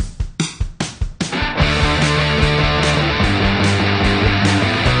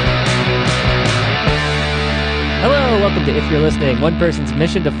if you're listening. One person's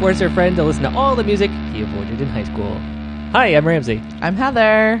mission to force their friend to listen to all the music he avoided in high school. Hi, I'm Ramsey. I'm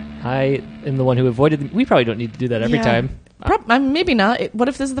Heather. I am the one who avoided... We probably don't need to do that every time. Maybe not. What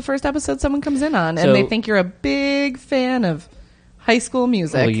if this is the first episode someone comes in on and they think you're a big fan of high school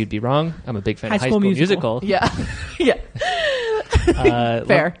music? Well, you'd be wrong. I'm a big fan of High School Musical. Yeah. Yeah.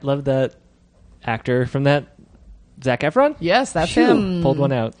 Fair. Love that actor from that. Zac Efron? Yes, that's him. Pulled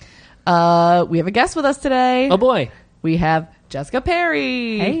one out. We have a guest with us today. Oh, boy. We have Jessica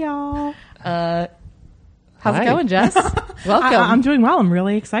Perry. Hey, y'all. How's Hi. it going, Jess? Welcome. I'm doing well. I'm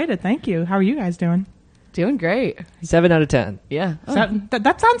really excited. Thank you. How are you guys doing? Doing great. 7 out of 10. Yeah. So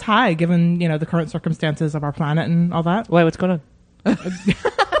that sounds high, given the current circumstances of our planet and all that. Why? What's going on?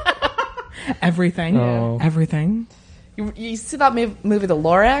 Everything. Oh. Everything. You see that movie, The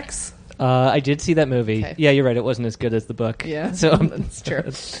Lorax? I did see that movie. Okay. Yeah, you're right. It wasn't as good as the book. Yeah. So That's true.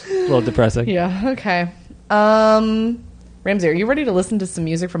 it's a little depressing. Yeah. Okay. Ramsey, are you ready to listen to some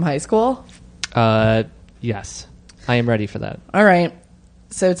music from high school? Yes. I am ready for that. All right.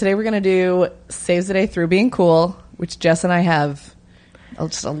 So today we're going to do Saves the Day Through Being Cool, which Jess and I have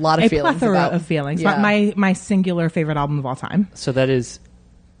just a lot of A feelings plethora about. of feelings. Yeah. My singular favorite album of all time. So that is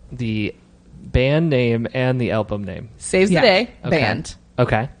the band name and the album name. Saves the Yeah. Day, Okay. band.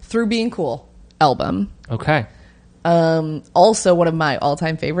 Okay. Through Being Cool, album. Okay. Also one of my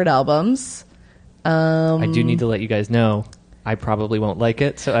all-time favorite albums. I do need to let you guys know I probably won't like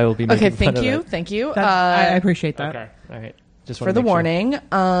it, so I will be making Okay, fun of it. Thank you. I appreciate that. Okay. All right. Just For wanna the make sure.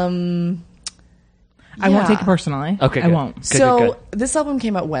 warning. I won't take it personally. Okay, I good. won't. Good, So good. this album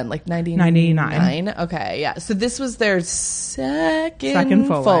came out when? Like 99. Okay, yeah. So this was their second Second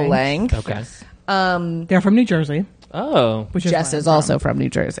full length. Okay. They're from New Jersey, Oh, which is Jess where is I'm also from. from New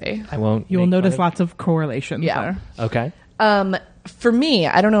Jersey. I won't. You will make notice fun lots of correlations Yeah. there. of- Okay. For me,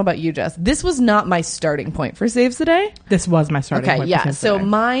 I don't know about you, Jess. This was not my starting point for Saves the Day. This was my starting Okay, point. for yeah. Saves the So Day.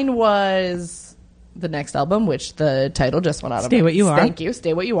 mine was the next album, which the title just went out of Stay my- What You Are. Thank you.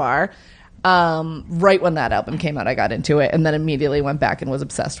 Stay What You Are. Right when that album came out, I got into it and then immediately went back and was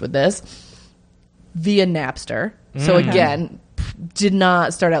obsessed with this via Napster. So again, did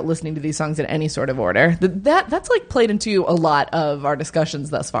not start out listening to these songs in any sort of order. That's like played into a lot of our discussions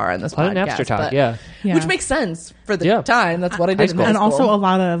thus far in this A lot of podcast. Napster talk, but- yeah. Yeah. Which makes sense for the Yeah. time. That's what I did in high And school. also a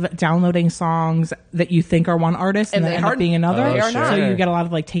lot of downloading songs that you think are one artist and And then they end up aren't. being another. Oh, They are not. So sure. you get a lot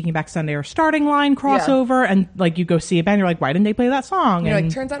of like Taking Back Sunday or Starting Line crossover, and like you go see a band, you're like, why didn't they play that song? You're And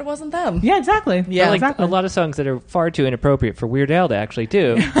like, turns out it wasn't them. yeah, exactly. Yeah. Like exactly. a lot of songs that are far too inappropriate for Weird Al to actually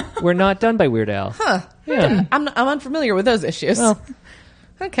do were not done by Weird Al. Huh. Yeah. I'm unfamiliar with those issues. Well,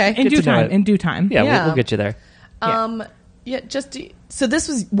 okay. in Good due to know time. it. In due time. yeah, Yeah. We'll get you there. So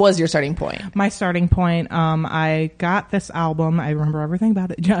this was your starting point. My starting point, I got this album, I remember everything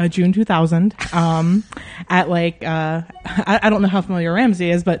about it, June 2000, at like, I don't know how familiar Ramsey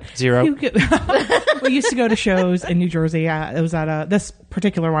is, but... Zero. We used to go to shows in New Jersey. It was at, this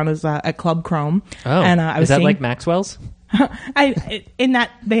particular one was at Club Chrome. Oh, and I was is that seeing- like Maxwell's? in that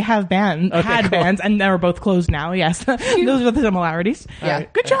they have Okay, had cool. bands, and they're both closed now, yes. Those are the similarities. Yeah.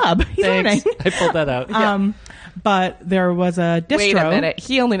 Good job. He's Thanks. learning. I pulled that out. But there was a distro. Wait a minute.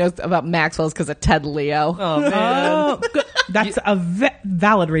 He only knows about Maxwell's because of Ted Leo. Oh, man. Oh, good. That's a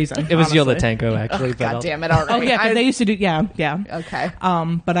valid reason. It was honestly. Yola Tango, actually. but I'll- God damn it! All right. Oh yeah, 'cause they used to do yeah. Okay.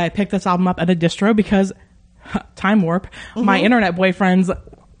 But I picked this album up at a distro because time warp. My internet boyfriend's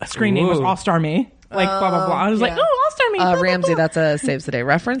screen name was Ooh. All Star Me. Like blah blah blah. I was like, yeah. oh, All Star Me. blah, blah, Ramsey, blah. that's a Saves the Day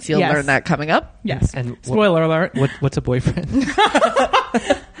reference. You'll Yes. learn that coming up. Yes. And Spoiler alert. What's a boyfriend?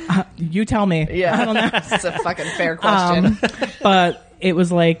 You tell me. Yeah. I don't know. It's a fucking fair question. But it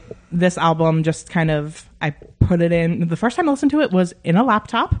was like this album just kind of I put it in. The first time I listened to it was in a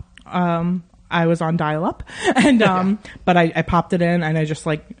laptop. I was on dial up, and but I popped it in and I just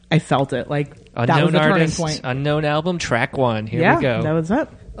like I felt it like that was Unknown the turning artist, point. unknown album, track 1. Here Yeah, we go. that was it.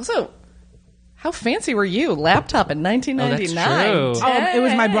 Also, how fancy were you? Laptop in 1999. Oh, that's true. Oh, it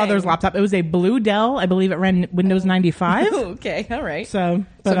was my brother's laptop. It was a blue Dell. I believe it ran Windows 95. Okay, all right. So, So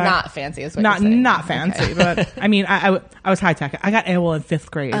but I- not fancy is what you're saying. not fancy, but I mean, I was high tech. I got AOL in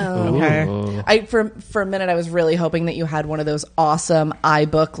 5th grade. Okay. Ooh. For a minute, I was really hoping that you had one of those awesome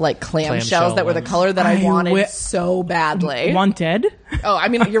iBook like clamshells Clamshell that were the ones. color that I I wanted wi- so badly. Wanted. Oh, I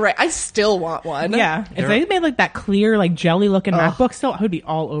mean, you're right. I still want one. Yeah. If they made like that clear, like jelly looking MacBook still, I would be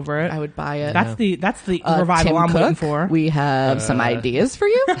all over it. I would buy it. That's the revival Tim I'm Cook, waiting for. We have some ideas for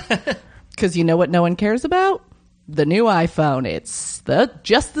you. Because you know what no one cares about? The new iPhone. It's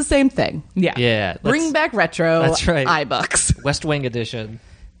just the same thing. yeah. Yeah. Bring back retro That's right. iBooks. West Wing edition.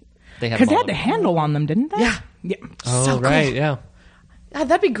 They have Because they all had the of them. handle on them, didn't they? Yeah. Yeah. Oh, So right. cool. Yeah.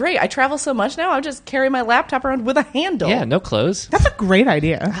 that'd be great. I travel so much now. I'll just carry my laptop around with a handle. Yeah, no clothes. That's a great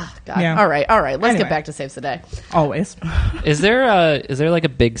idea. God. Yeah. All right. Let's Anyway. get back to Saves the Day. Always. Is there like a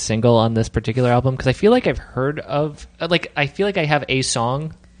big single on this particular album? Because I feel like I've heard of I feel like I have a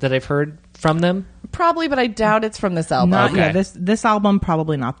song that I've heard from them. Probably, but I doubt it's from this album. Not, Okay. Yeah, this album,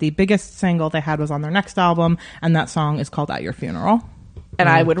 probably not. The biggest single they had was on their next album, and that song is called At Your Funeral. And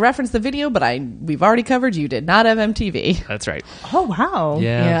I would reference the video, but we've already covered you did not have MTV. That's right. Oh, wow.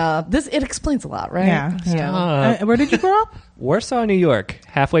 Yeah. It explains a lot, right? Yeah. Where did you grow up? Warsaw, New York,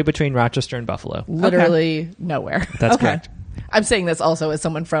 halfway between Rochester and Buffalo. Literally nowhere. That's Okay. correct. I'm saying this also as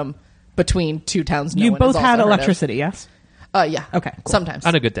someone from between two towns. No You one both has had also heard of. electricity, yes? Yeah. Okay, cool. Sometimes.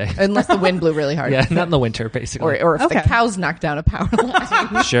 On a good day. Unless the wind blew really hard. Yeah, not in the winter, basically. Or if Okay. the cows knock down a power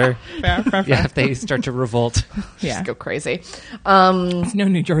line. Sure. Fair. Yeah, if they start to revolt. Yeah. Just go crazy. It's no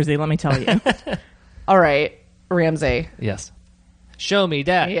New Jersey, let me tell you. All right, Ramsey. Yes. Show me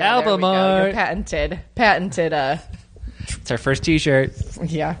that Yeah, album there we go. Your art. patented. It's our first T-shirt.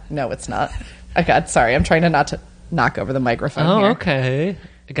 Yeah, no, it's not. Oh God, sorry. I'm trying not to knock over the microphone. Oh, here. okay.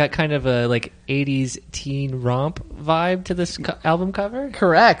 It got kind of a 80s teen romp vibe to this album cover.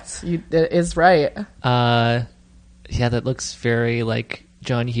 Correct. It is right. Yeah, that looks very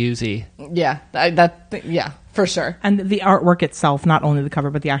John Hughesy. Yeah, yeah, for sure. And the artwork itself, not only the cover,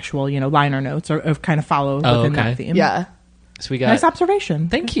 but the actual, liner notes are kind of follow within okay. that theme. Yeah. So we got. Nice observation.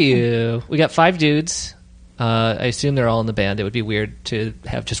 Thank you. We got 5 dudes. I assume they're all in the band. It would be weird to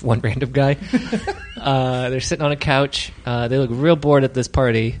have just one random guy. They're sitting on a couch. They look real bored at this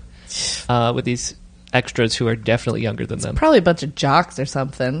party with these extras who are definitely younger than them. Probably a bunch of jocks or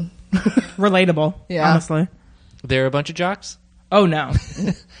something. Relatable, Yeah. honestly. They're a bunch of jocks? Oh, no.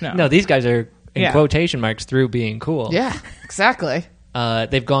 No, these guys are, in Yeah. quotation marks, through being cool. Yeah, exactly.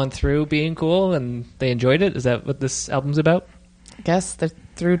 They've gone through being cool and they enjoyed it. Is that what this album's about? I guess they're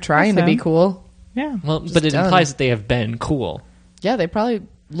through trying to be Awesome. cool. Yeah. Well, Just but it done. implies that they have been cool. Yeah, they probably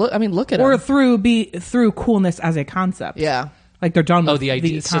look. I mean, look at Or them. through coolness as a concept. Yeah. Like they're done with Oh, the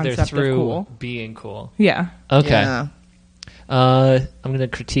idea. So they're concept of through cool. being cool. Yeah. Okay. Yeah. I'm going to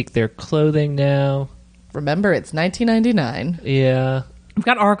critique their clothing now. Remember, it's 1999. Yeah. I've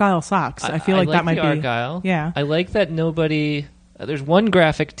got Argyle socks. I feel like that might the be Argyle. Yeah. I like that nobody. There's one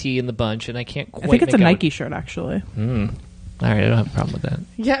graphic tee in the bunch, and I can't quite. I think it's a make out Nike shirt, actually. All right, I don't have a problem with that.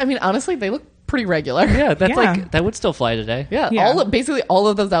 Yeah, I mean, honestly, they look pretty regular. Yeah, that's Yeah. that would still fly today. Yeah, Yeah. basically all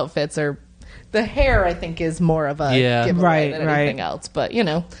of those outfits are. The hair, I think, is more of a Yeah. giveaway than Right. anything else. But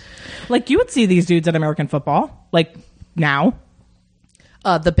Like you would see these dudes at American football, like now.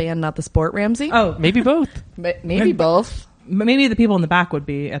 the band, not the sport, Ramsey. Oh, Maybe both. Maybe both. maybe the people in the back would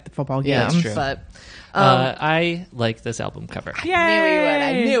be at the football Yeah, games. that's true. but I like this album cover. Yay!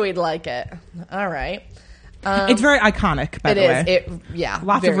 I knew he'd like it. All right, It's very iconic, by it the way. is.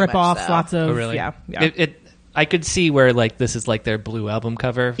 Lots of very much rip-offs, so. lots of Oh, really? yeah. I could see where this is their blue album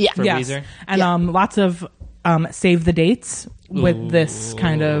cover Yeah. for Yes. Weezer. And Yeah. Lots of save the dates with this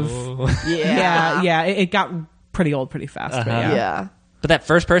kind of yeah. It got pretty old pretty fast. But Uh-huh. Yeah. But that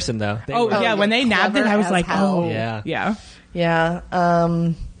first person though. Oh, yeah, when they nabbed it, clever I was as like, hell. oh, Yeah. yeah. Yeah.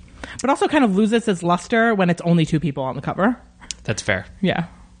 But also kind of loses its luster when it's only 2 people on the cover. That's fair. Yeah,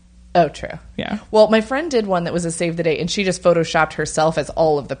 Oh, true. yeah. Well, my friend did one that was a save the date, and she just photoshopped herself as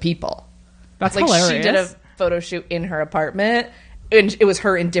all of the people. That's Like hilarious. she did a photo shoot in her apartment, and it was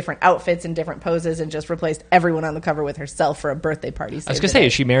her in different outfits and different poses, and just replaced everyone on the cover with herself for a birthday party. I was gonna say,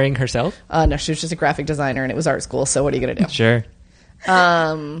 is she marrying herself? No, she was just a graphic designer, and it was art school. So what are you gonna do? Sure.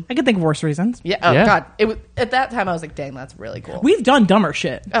 I could think of worse reasons. Yeah. Oh Yeah. God. It was at that time. I was like, dang, that's really cool. We've done dumber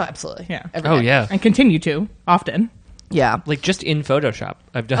shit Oh, absolutely. Yeah. Every Oh day. yeah. and continue to often. Yeah. Just in Photoshop,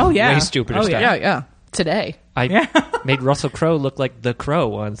 I've done Oh, yeah. way stupider Oh, stuff. yeah. Yeah. Today. I Yeah. made Russell Crowe look like the Crow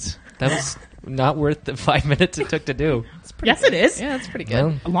once. That was not worth the 5 minutes it took to do. Yes, it is. Yeah, that's pretty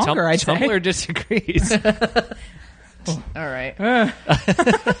good. Well, Longer, I'd say. Tumblr disagrees. All right. I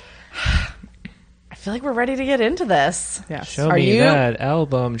feel like we're ready to get into this. Yes. Show Are me you? that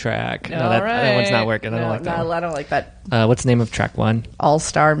album track. No, All that one's not right. working. I don't No, like that no, one. I don't like that. What's the name of track 1? All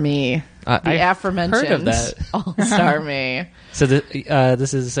Star Me. The I've aforementioned heard of that. All Star Me. So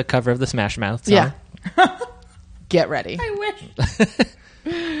this is a cover of the Smash Mouth song. Yeah. Get ready. I wish.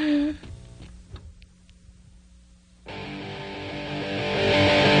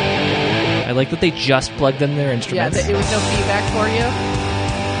 I like that they just plugged in their Yeah, instruments. it was no feedback for you.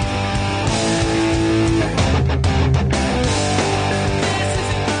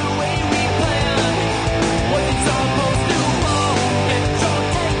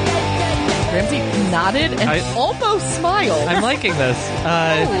 Ramsey nodded and I- almost smiled. I'm liking this.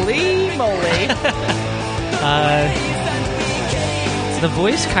 Holy moly. The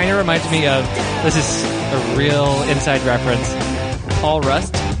voice kind of reminds me of, this is a real inside reference, Paul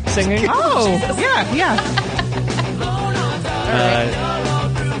Rust singing. Oh, yeah.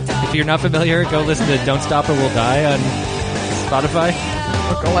 If you're not familiar, go listen to Don't Stop or We'll Die on Spotify.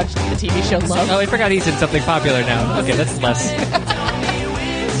 Or go watch the TV show Love. Oh, I forgot he's in something popular now. Okay, that's less.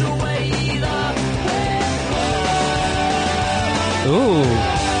 Ooh.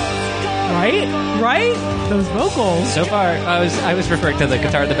 Right? Those vocals. So far, I was referring to the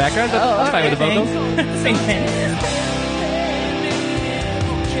guitar in the background, but that's fine with the vocals. Same thing.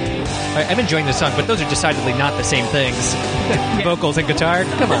 All right, I'm enjoying this song, but those are decidedly not the same things. Vocals and guitar?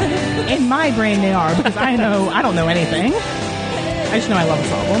 Come on. In my brain, they are, because I don't know anything. I just know I love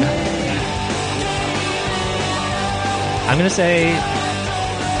this album. I'm going to say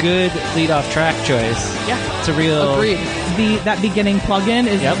good lead-off track choice. Yeah. It's a real... Agreed. That beginning plug-in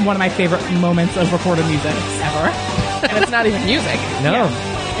is one of my favorite moments of recorded music ever. And it's not even music. No.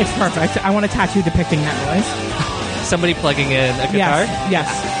 Yeah. It's perfect. I want a tattoo depicting that noise. Somebody plugging in a guitar? Yes.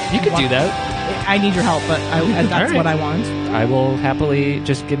 You could do that. I need your help, but that's right. what I want. I will happily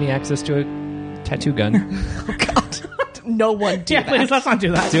just give me access to a tattoo gun. Oh, God. No one do Yeah, that. please, let's not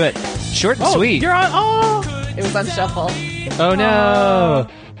do that. Do it. Short and Oh, sweet. you're on. Oh, It was on shuffle. Oh, no.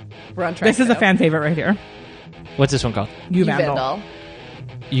 We're on track. this is a now. fan favorite right here. What's this one called? You You Vandal.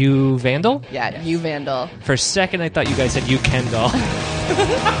 You Vandal? Yeah, you Vandal. For a second, I thought you guys said you Kendall.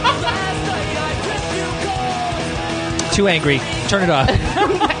 Too angry. Turn it off.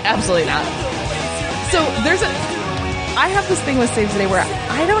 Absolutely not. So I have this thing with Save the Day where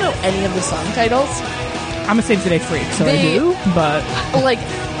I don't know any of the song titles. I'm a Save the Day freak, so I They- do. But Like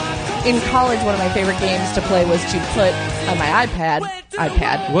in college, one of my favorite games to play was to put on my iPad,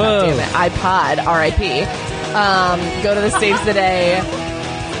 Whoa. damn it, iPod, R.I.P. Go to the Saves the Day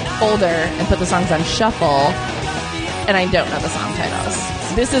folder and put the songs on shuffle, and I don't know the song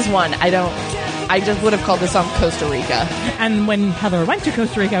titles. This is one I just would have called the song Costa Rica. and when Heather went to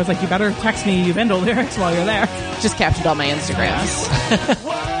Costa Rica, I was like, you better text me You Vandal lyrics while you're there. Just captured all my Instagrams.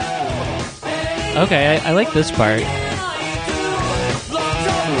 Okay, I like this part.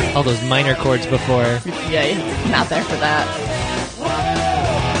 All those minor chords before. Yeah, not there for that.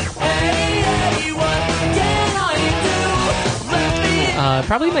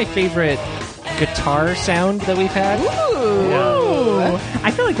 Probably my favorite guitar sound that we've had. Ooh.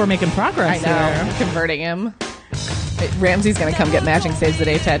 I feel like we're making I progress know. here. Converting him. Ramsey's going to come get matching Saves the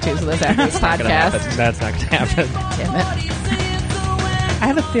Day tattoos with us after this podcast. That's not going to happen. Damn it. I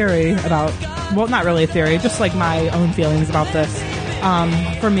have a theory about, well, not really a theory, just like my own feelings about this.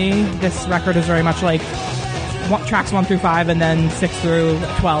 For me, this record is very much like tracks 1 through 5 and then 6 through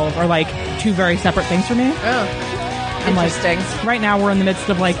 12 are like two very separate things for me. Oh, I'm like, interesting. right now we're in the midst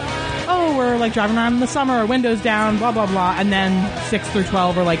of like, oh, we're like driving around in the summer, windows down, blah, blah, blah. And then 6 through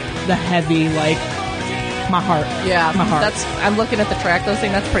 12 are like the heavy, like, my heart. Yeah, My heart. I'm looking at the track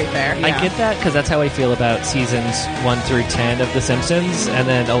listing. That's pretty fair. Yeah. I get that because that's how I feel about seasons 1 through 10 of The Simpsons, and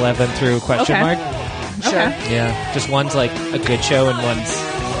then 11 through question Okay. mark. Sure. Okay. Yeah, just one's like a good show and one's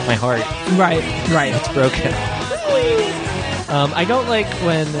my heart. Right. It's broken. I don't like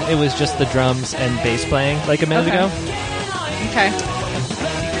when it was just the drums and bass playing like a minute Okay. ago.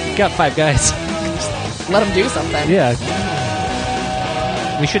 Okay. Got 5 guys. Let them do something. Yeah.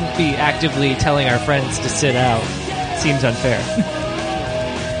 We shouldn't be actively telling our friends to sit out. Seems unfair.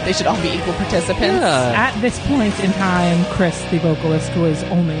 They should all be equal participants. Yeah. At this point in time, Chris, the vocalist, who is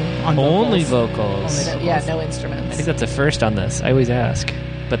only on Only vocals. vocals. Yeah, no I instruments. think that's a first on this. I always ask.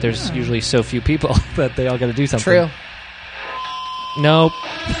 But there's usually so few people that they all got to do something. True. Nope.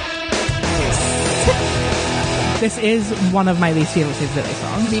 This is one of my least favorite Save the Day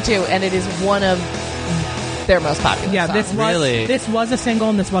songs. Me too, and it is one of their most popular Yeah, songs. this was a single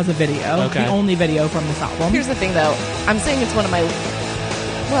and this was a video. Okay. The only video from this album. Here's the thing, though. I'm saying it's one of my...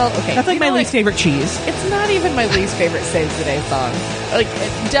 Well, okay. That's like you my know least what? favorite cheese. It's not even my least favorite Saves the Day song. Like,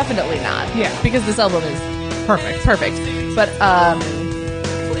 definitely not. Yeah. Because this album is Perfect. perfect. But,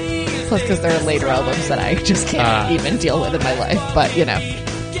 plus because there are later albums that I just can't even deal with in my life. But, you know.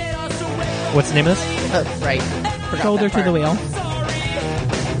 What's the name of this? Oh, right. Forgot Shoulder that to the part. wheel.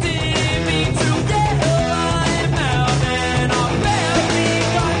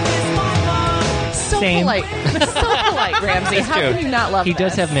 So Same. polite. So polite, Ramsey. That's How true. can you not love He this?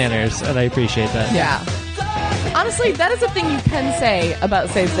 does have manners, and I appreciate that. Yeah. Honestly, that is a thing you can say about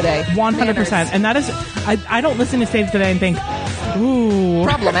Save the Day. 100%. Manners. And that is, I don't listen to Save the Day and think, ooh.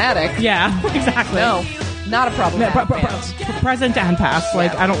 Problematic. Yeah, exactly. No, not a problem. Present and past.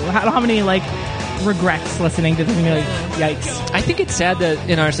 Like, Yeah. I don't have any, like, regrets listening to this and be like, yikes. I think it's sad that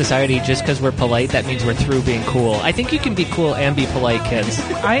in our society, just because we're polite, that means we're through being cool. I think you can be cool and be polite, kids.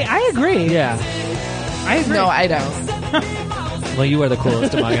 I agree. Yeah. I agree. No, I don't. Well, you are the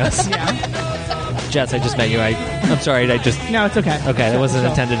coolest among us. Yeah. Jess, I just met you. I'm sorry. I just... No, it's okay. Okay, that wasn't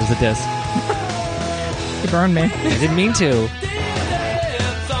Chill. intended as a diss. You burned me. I didn't mean to.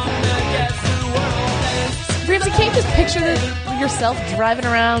 Ramsey, can't you just picture yourself driving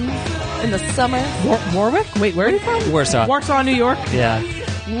around in the summer, Warwick? Wait, where are you from? Warsaw. Warsaw, New York? Yeah.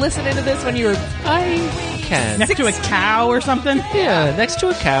 listening to this when you were I can. Next to a cow or something? Yeah, next to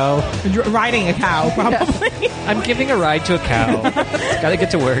a cow. Riding a cow, probably. I'm giving a ride to a cow. Gotta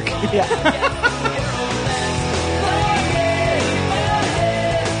get to work.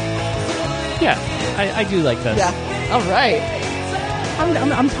 Yeah, I do like this. Yeah. All right.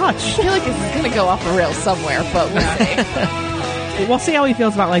 I'm touched. I feel like this is going to go off the rails somewhere, but we'll see. We'll see how he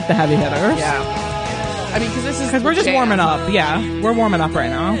feels about like the heavy hitters. Yeah. I mean, Because we're just warming up. Yeah, we're warming up right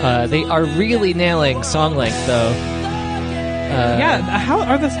now. They are really nailing song length, though. Yeah, how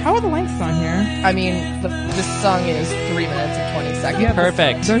are the lengths on here? I mean, this song is 3 minutes and 20 seconds. Yeah,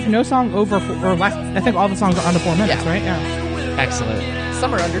 Perfect. There's no song over or less. I think all the songs are under 4 minutes, Yeah. right? Yeah. Excellent.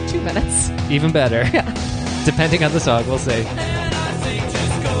 Some are under 2 minutes. Even better. Depending on the song, we'll see.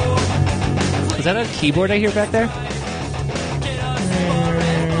 Is that a keyboard I hear back there?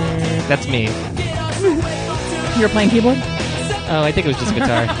 That's me. You're playing keyboard? Oh, I think it was just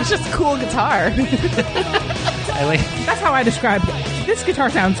guitar. It's just a cool guitar. I like That's how I described it. This guitar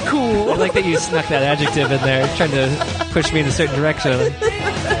sounds cool. I like that you snuck that adjective in there, trying to push me in a certain direction.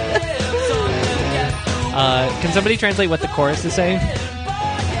 Can somebody translate what the chorus is saying? Is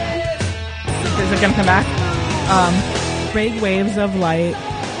it gonna come back? Big waves of light.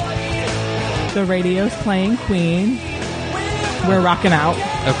 The radio's playing Queen. We're rocking out.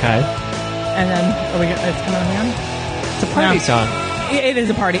 Okay. And then it's coming on. It's a party song. It is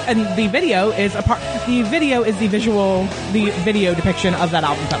a party, and the video is a part. The video is the video depiction of that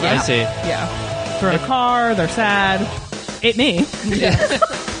album cover. I see. Yeah, they're in a car. They're sad. It me.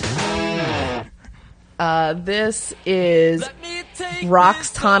 This is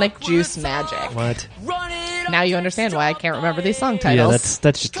Rock's Tonic Juice Magic. What? Now you understand why I can't remember these song Yeah, titles.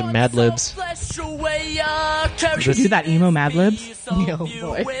 that's just a Mad Libs. Should do that emo Mad Libs. Oh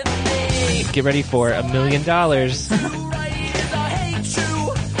boy. Get ready for $1 million.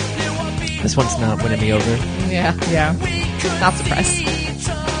 This one's not winning me over. Yeah. Yeah. Not surprised.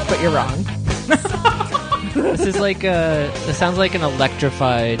 But you're wrong. This is like this sounds like an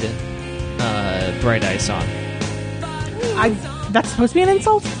electrified Bright Eyes song. That's supposed to be an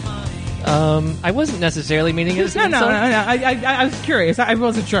insult. I wasn't necessarily meaning it as an No. insult. I was curious. I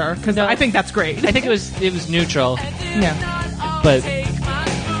wasn't sure because I think that's great. I think it was neutral, Yeah. but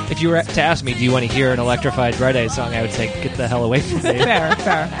if you were to ask me, do you want to hear an electrified Bright Eyes song, I would say, get the hell away from me. Fair.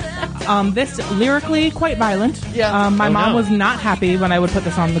 This lyrically quite violent. Yeah. My Oh, mom no. was not happy when I would put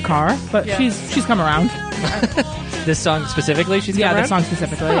this on in the car, but Yeah. she's come around. This song specifically, she's Yeah, come this around? song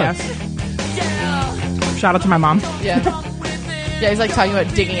specifically. Huh. Yes. Shout out to my mom. Yeah. Yeah, he's like talking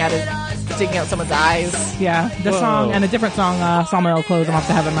about digging out someone's eyes. Yeah, this Whoa. song and a different song, Sawmill Clothes, I'm Off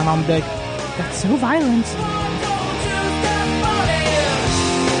to Heaven. My mom big. That's so violent.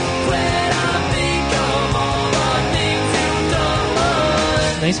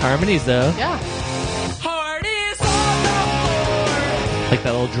 Nice harmonies, though. Yeah. Like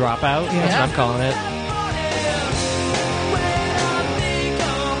that little dropout. That's Yeah. what I'm calling it.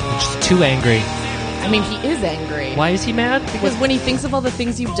 I'm just too angry. I mean, he is angry. Why is he mad? Because when he thinks of all the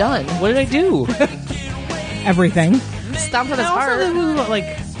things you've done, What did I do? Everything. stomped on his Also, heart. this was what,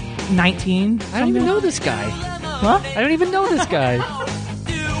 like 19. I don't even know this guy. What? I don't even know this guy.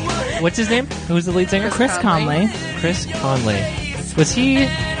 What's his name? Who's the lead singer? Chris Conley. Conley. Chris Conley. Was he...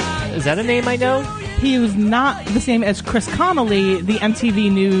 Is that a name I know? He was not the same as Chris Connolly, the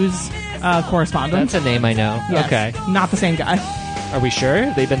MTV News correspondent. That's a name I know. Yes, Okay. Not the same guy. Are we sure?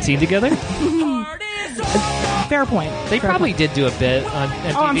 They've been seen together? Fair point. They Fair probably point. did do a bit on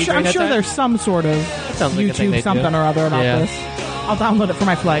MTV Oh, I'm during sure that time. there's some sort of sounds like a thing YouTube they do. something or other about Yeah. this. I'll download it for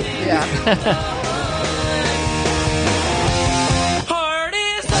my flight. Yeah.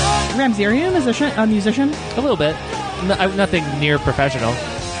 Ramsey, are you a musician? A little bit. Nothing near professional.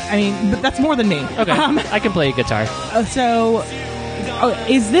 I mean, but that's more than me. Okay. I can play guitar.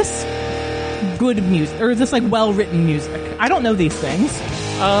 Is this good music, or is this like well-written music? I don't know these things.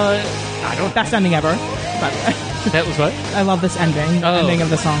 I don't... Best ending ever. But That was what? I love this ending. The Oh. ending of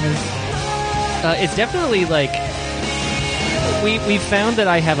the song is It's definitely like... We found that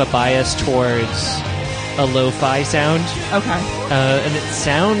I have a bias towards a lo-fi sound, Okay. and it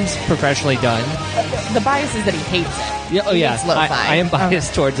sounds professionally done. The bias is that he hates it. Yeah, oh He yeah, hates lo-fi. I am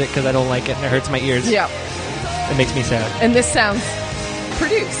biased towards it because I don't like it and it hurts my ears. Yeah. It makes me sad. And this sounds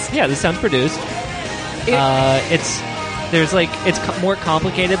produced. Yeah, this sounds produced. It's more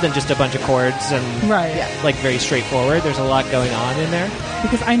complicated than just a bunch of chords and Right. Yeah. like very straightforward. There's a lot going on in there.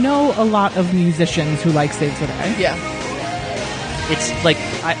 Because I know a lot of musicians who like Saves the Day. Yeah. It's like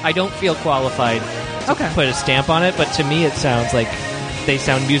I don't feel qualified to Okay. put a stamp on it, but to me it sounds like they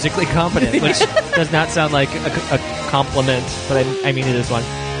sound musically competent, which does not sound like a compliment, but I mean it is one.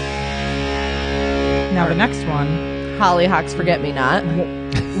 Now the next one, Hollyhocks Forget Me Not.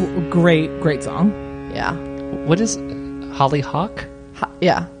 great song. Yeah. What is Hollyhock?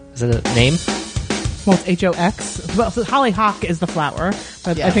 Yeah. Is it a name? Well, it's HOX. Well, so hollyhock is the flower,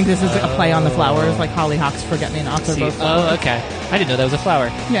 but Yeah. I think this is a play on the flowers, like hollyhocks forget me nots. Are both flowers. Oh, okay. I didn't know that was a flower.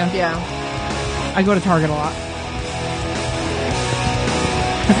 Yeah. Yeah. I go to Target a lot.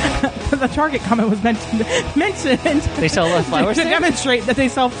 The Target comment was mentioned They sell flowers to there? demonstrate that they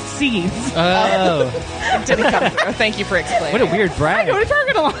sell seeds. Oh, It didn't come through. Thank you for explaining. what a weird brag. I go to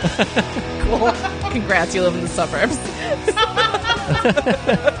Target a lot. Cool. Congrats, you live in the suburbs.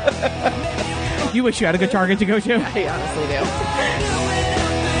 You wish you had a good Target to go to. I honestly do.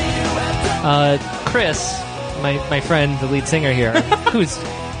 Chris, my friend, the lead singer here, who's,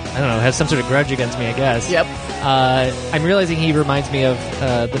 I don't know, has some sort of grudge against me, I guess. Yep. I'm realizing he reminds me of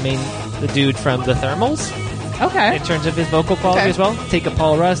the dude from the Thermals Okay. in terms of his vocal quality Okay. as well. Take a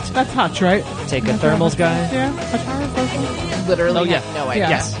Paul Rust, That's Hutch, right? take a Thermals guy. Yeah. Hutch Harris, vocal. Literally Oh, yeah. have no idea.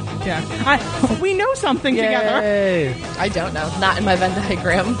 Yes. Yeah. We know something together. Yay. I don't know. Not in my Venn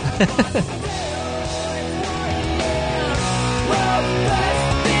diagram.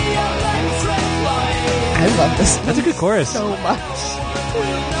 I love this That's a good chorus. so much.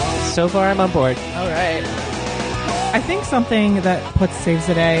 So far, I'm on board. All right. I think something that puts Saves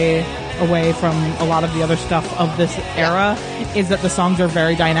the Day away from a lot of the other stuff of this era is that the songs are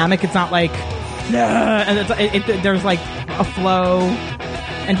very dynamic. It's not like, "Nah," and there's like a flow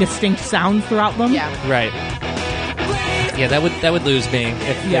and distinct sounds throughout them. Yeah. Right. Yeah, that would lose me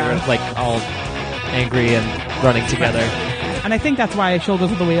if Yeah. they were like all angry and running together. And I think that's why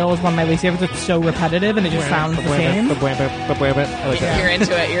Shoulders of the Wheel is one of my least favorites. It's so repetitive and it just sounds the same. I like that. You're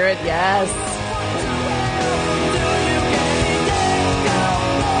into it. You're yes.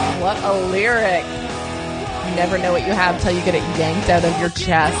 What a lyric. You never know what you have till you get it yanked out of your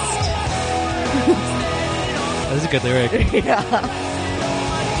chest. That is a good lyric. Yeah.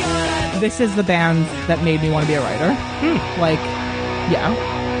 This is the band that made me want to be a writer. Like, yeah.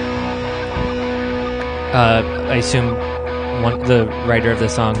 I assume the writer of the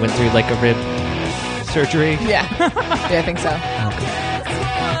song went through like a rib surgery. Yeah. Yeah, I think so.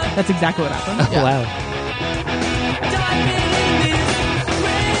 That's exactly what happened. Oh, Yeah. wow.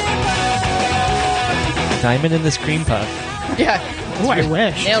 Diamond in the Scream Puff. Yeah. Oh, I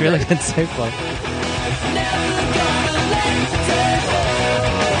wish. It's Nailed really it. insightful.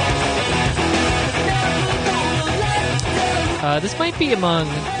 This might be among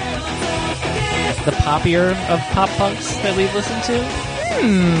the poppier of pop punks that we've listened to.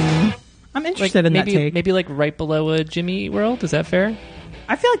 I'm Like interested in maybe that take. maybe like right below a Jimmy World. Is that fair?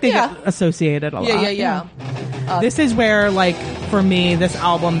 I feel like they Yeah. get associated a lot. Yeah. This is where, like, for me, this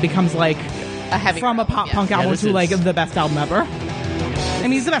album becomes like A heavy from a album, pop yeah. punk Yeah, album this to is- like the best album ever. I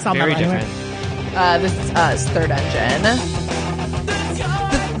mean, it's the best album Very ever. Anyway. different. This is Third Engine.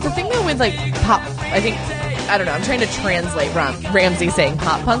 The thing though with like pop, I think, I don't know, I'm trying to translate Ramsey saying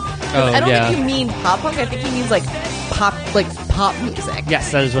pop punk. 'Cause Oh, I don't yeah. think you mean pop punk, I think he means like pop music.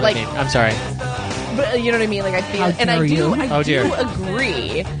 Yes, that is what Like- I mean. I'm sorry. But you know what I mean? Like I feel, How and I dare do, you. I Oh, do dear.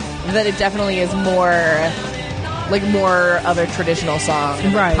 agree that it definitely is more of a traditional song,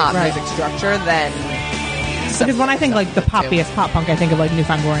 with Right, pop right. music structure than. Because when I think like the too. poppiest pop punk, I think of like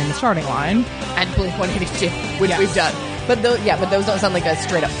Newfound Glory in the starting line. And Blink 182, which Yes. we've done, but those don't sound like a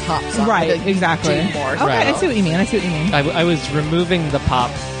straight up pop song. Right, Like, exactly. do more Okay, Right. I see what you mean. I see what you mean. I was removing the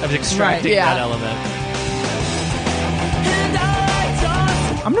pop. I was extracting Right, yeah. that element.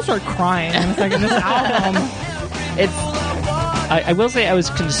 I'm gonna start crying in a second. This album. It's I will say I was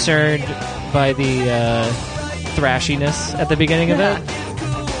concerned by the thrashiness at the beginning of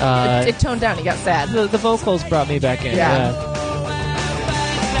Yeah. it. it toned down. He got sad. The vocals brought me back in. Yeah.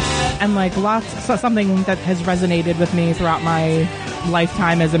 And like something that has resonated with me throughout my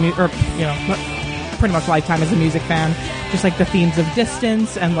lifetime as pretty much lifetime as a music fan. Just like the themes of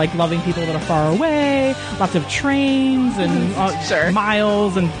distance and like loving people that are far away, lots of trains and Sure.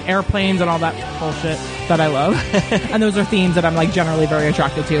 miles and airplanes and all that bullshit that I love. And those are themes that I'm like generally very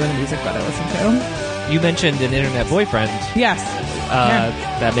attracted to in the music that I listen to. You mentioned an internet boyfriend. Yes.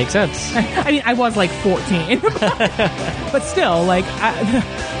 That makes sense. I mean, I was like 14, but still, like,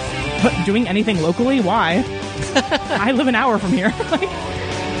 but doing anything locally? Why? I live an hour from here. Like,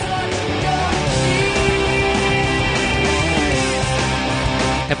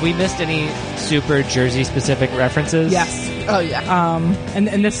 Have we missed any super Jersey specific references? yes. Oh yeah. And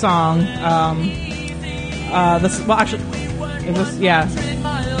this song, this, well, actually, is this, yeah,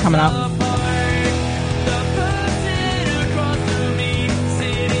 coming up.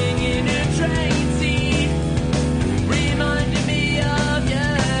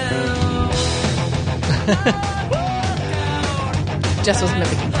 Jess was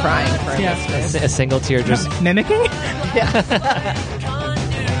mimicking crying for Yeah. us. A single tear just. Mimicking?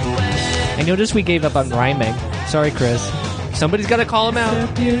 I noticed we gave up on rhyming. Sorry, Chris. Somebody's got to call him out.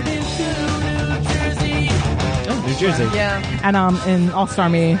 Oh, New Jersey. Yeah. And in All Star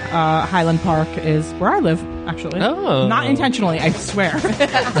Me, Highland Park is where I live, actually. Oh. Not intentionally, I swear.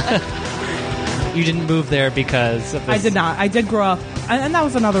 You didn't move there because of this. I did not. I did grow up, and that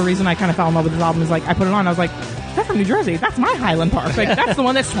was another reason I kind of fell in love with this album. Is like I put it on, I was like, "They're from New Jersey. That's my Highland Park. Like that's the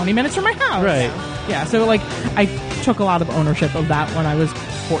one that's 20 minutes from my house." Right. Yeah. So like, I took a lot of ownership of that when I was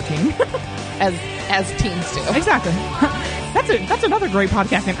 14. As teens do. Exactly. That's another great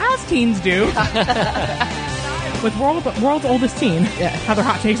podcast name, As Teens Do, with world's oldest teen. Yeah. Heather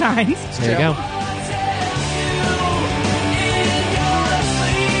Hot Takes Hines. There you go.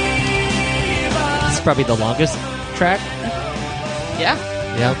 This is probably the longest track. Yeah.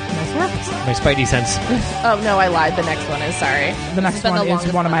 Yep. Nice work. My Spidey sense. Oh no, I lied. The next one is sorry. The next It's been one the is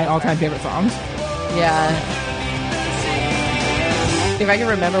longest one of my ever. all-time favorite songs. Yeah. If I can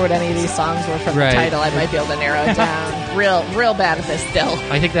remember what any of these songs were from Right. the title, I might be able to narrow it down. Real bad at this still.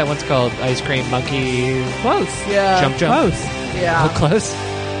 I think that one's called Ice Cream Monkey Close. Yeah. Jump Jump. Close. Yeah. Oh, close?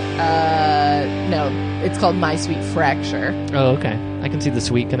 No, it's called My Sweet Fracture. Oh, okay. I can see the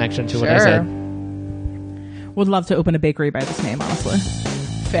sweet connection to what I Sure. said. Would love to open a bakery by this name, honestly.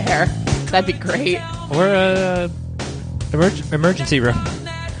 Fair. That'd be great. Or emergency room.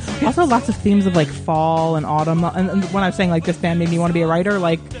 Also, lots of themes of like fall and autumn. And when I was saying like this band made me want to be a writer,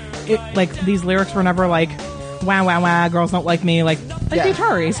 like these lyrics were never like wah wah wah, girls don't like me, like Yeah. the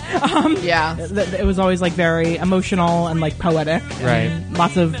Ataris. Yeah. It was always like very emotional and like poetic, and Right.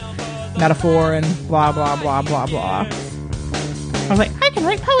 lots of metaphor and blah blah blah blah blah. I was like, I can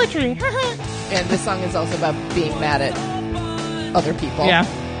write poetry. And this song is also about being mad at other people. Yeah,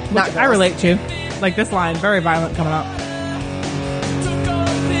 Not which I girls. relate to. Like this line, very violent coming up.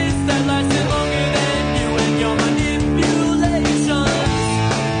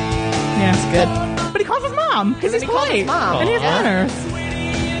 Yeah, it's Good. But he calls his mom because he's he calls his polite mom. and he has Aw. manners.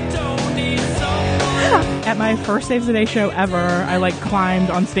 At my first Saves the Day show ever, I like climbed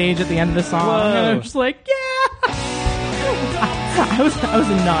on stage at the end of the song, Whoa. and I was just like, yeah. I was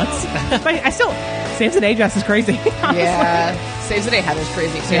nuts. But I still Saves the Day Jess is crazy. Yeah. Saves the Day Heather's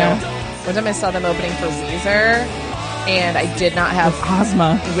crazy too. Yeah. One time I saw them opening for Weezer, and I did not have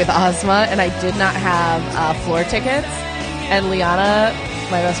Ozma. with Ozma, and I did not have floor tickets. And Liana,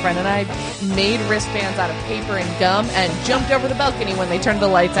 my best friend, and I made wristbands out of paper and gum and jumped over the balcony when they turned the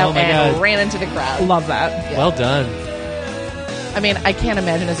lights out Oh my and God. ran into the crowd. Love that. Well done. I mean, I can't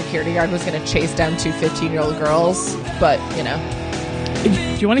imagine a security guard was going to chase down two 15-year-old girls, but, you know. Do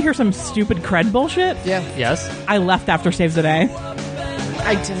you want to hear some stupid cred bullshit? Yeah. Yes? I left after Saves the Day.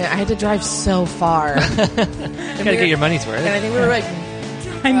 I didn't. I had to drive so far. You gotta get your money's worth. And I think we were like,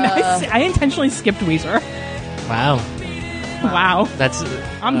 I intentionally skipped Weezer. Wow. Wow. That's...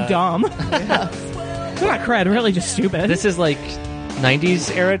 I'm dumb. It's not cred, really just stupid. This is like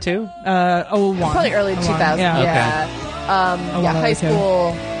 90s era too? 01. probably early 01, 2000s. Yeah. Yeah. Yeah, high 02.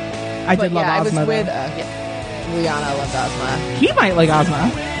 school. I But did love yeah, Ozma. I was with though. Liana loved Ozma. He might like Ozma.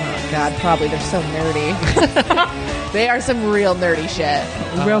 Oh God, probably they're so nerdy. They are some real nerdy shit.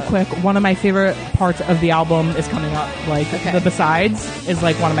 Real quick, one of my favorite parts of the album is coming up. Like, Okay. the Besides is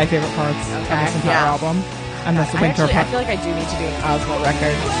like one of my favorite parts of Okay, this entire yeah. album. And this I winter feel part. like I do need to do an Ozma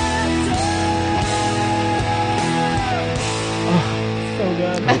record. So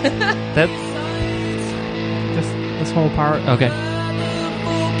good. That's... Just this whole part. Okay.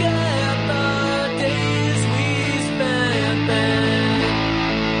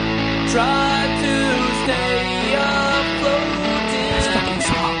 This fucking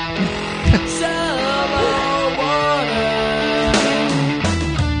song.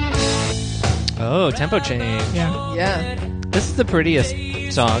 Oh, tempo change. Yeah. Yeah. This is the prettiest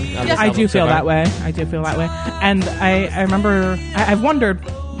song on this I album do so feel far. that way. I do feel that way. And I remember, I've wondered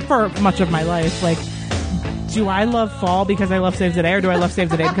for much of my life, like, do I love fall because I love Saves the Day, or do I love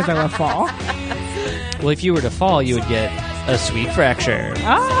Saves the Day because I love fall? Well, if you were to fall, you would get a sweet fracture.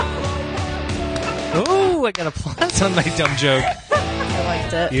 Oh, I got applause on my dumb joke. I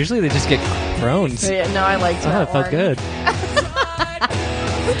liked it. Usually they just get groans. Yeah, no, I liked Oh, that it felt one. good.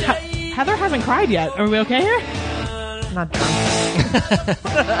 Heather hasn't cried yet. Are we okay here? I'm not drunk.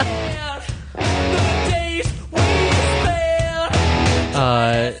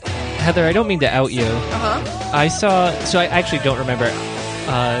 Heather, I don't mean to out you. Uh-huh. I actually don't remember.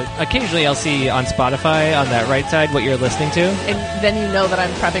 Occasionally I'll see on Spotify on that right side what you're listening to. And then you know that I'm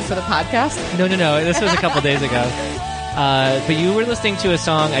prepping for the podcast? No. This was a couple days ago. But you were listening to a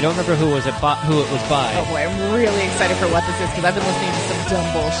song. I don't remember who it was by. Oh boy, I'm really excited for what this is because I've been listening to some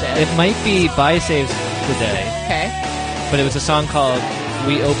dumb bullshit. It might be Bye Saves the Day, Okay. but it was a song called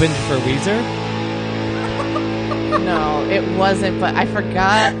 "We Opened for Weezer." No, it wasn't, but I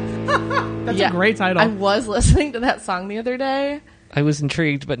forgot. That's a great title. I was listening to that song the other day. I was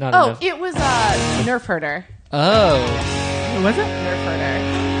intrigued, but not Oh, enough. it was Nerf Herder. Oh, Who was it? Nerf Herder.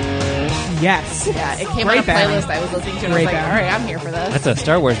 Yes. Yeah, it came Great on a band. playlist I was listening to and I Great was like, band. all right, I'm here for this. that's a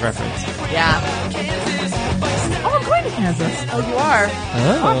Star Wars reference. Yeah. Oh, I'm going to Kansas. Oh, you are?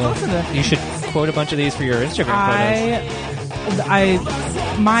 Oh, listen to this. You should quote a bunch of these for your Instagram photos.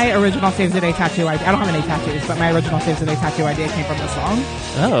 My original Save the Day tattoo idea. I don't have any tattoos, but my original Save the Day tattoo idea came from this song.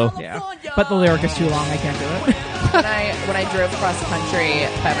 Oh, Yeah. But the lyric is too long. I can't do it. When I drove cross country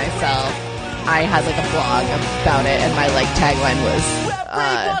by myself, I had like a blog about it, and my like tagline was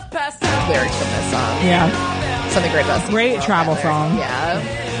lyrics from this song. Yeah. Something great about Great travel song. Yeah.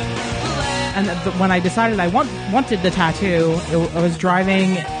 And when I decided I wanted the tattoo, I was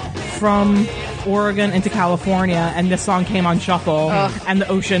driving from Oregon into California, and this song came on shuffle, and the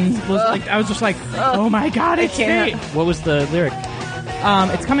ocean was like, I was just like, oh my god, it's can't. me. what was the lyric?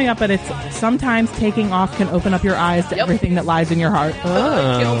 It's coming up, but it's sometimes taking off can open up your eyes to Yep. everything that lies in your heart.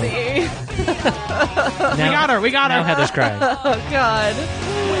 Oh. Kill me. We got Now her. Heather's crying. Oh God.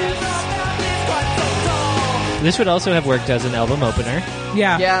 This would also have worked as an album opener.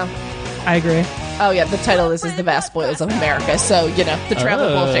 Yeah, Yeah. I agree. Oh yeah. The title of this is "The Vast Spoils of America," so you know the travel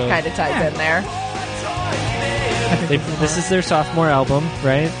Oh. bullshit kind of ties in there. I think This is their sophomore album,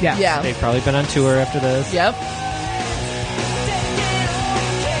 right? yeah. Yeah. They've probably been on tour after this. Yep.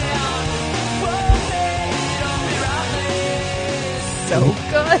 So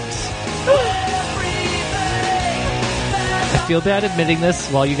good. I feel bad admitting this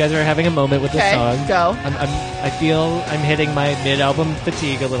while you guys are having a moment with this Okay, song. go. I feel I'm hitting my mid-album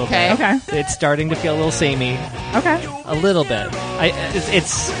fatigue a little Okay. bit. Okay. It's starting to feel a little samey. Okay. A little bit.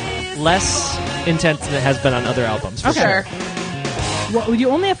 It's less intense than it has been on other albums. For Okay. sure. Sure. Well, you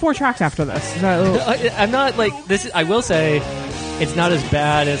only have 4 tracks after this. So I'm not like this. I will say, it's not as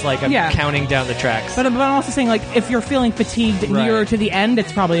bad as like I'm Yeah. counting down the tracks. But I'm also saying, like, if you're feeling fatigued Right. nearer to the end,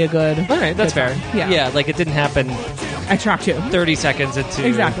 it's probably a good. All right, that's good fair. song. Yeah. yeah, like it didn't happen At track 2. 30 seconds into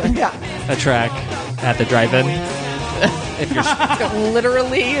Exactly. Yeah. a track at the drive-in. If you're,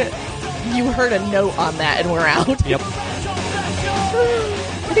 Literally, you heard a note on that, and we're out. yep.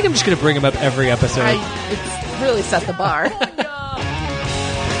 I think I'm just gonna bring him up every episode. It's really set the bar.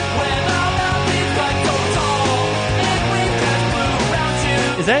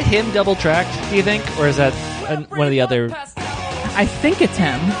 Is that him double-tracked? Do you think, or is that one of the other? I think it's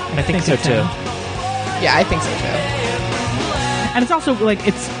him. I think so it's too. him. Yeah, I think so too. And it's also like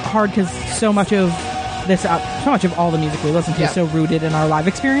it's hard because so much of this, so much of all the music we listen to Yeah. is so rooted in our live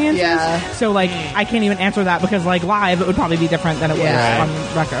experiences. Yeah. So like I can't even answer that because like live it would probably be different than it Yeah. was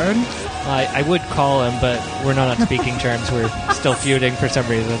on record. I would call him, but we're not on speaking terms. We're still feuding for some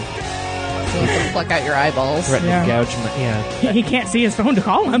reason. So you can pluck out your eyeballs. Threatening Yeah. to gouge my, He can't see his phone to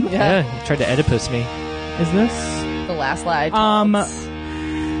call him. Yeah. he tried to Oedipus me. Is this? The last lie. I told.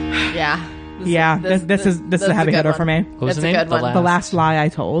 Yeah. Yeah. This is a heavy good hitter one. for me. What was That's the a name? good one. The last lie I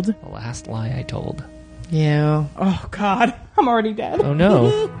told. The last lie I told. Yeah. Oh God, I'm already dead. Oh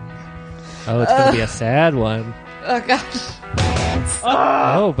no. Oh, it's gonna be a sad one. Oh gosh.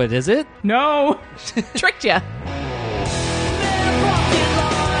 Oh, but is it? No. Tricked ya.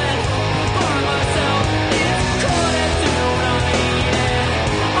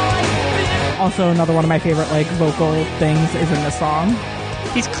 Also, another one of my favorite like vocal things is in this song.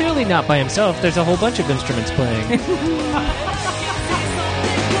 He's clearly not by himself. There's a whole bunch of instruments playing.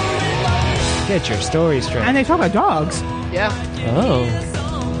 Get your story straight. And they talk about dogs. Yeah. Oh.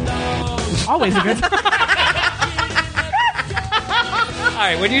 Always a good. All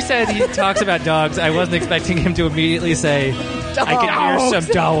right, when you said he talks about dogs, I wasn't expecting him to immediately say, I can hear Dogs.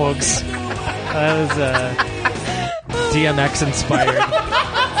 some dogs. That was DMX inspired.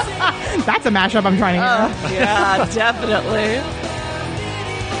 That's a mashup I'm trying to hear. Yeah, definitely.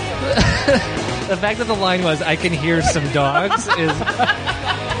 The fact that the line was, I can hear some dogs, is...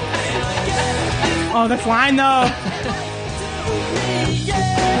 Oh, this line, though.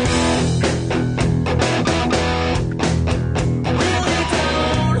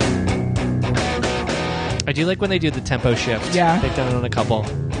 I do like when they do the tempo shift. Yeah. They've done it on a couple.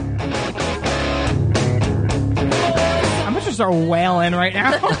 I'm gonna just start wailing right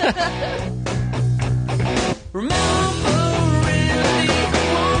now.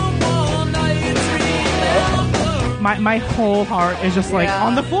 My whole heart is just like, Yeah.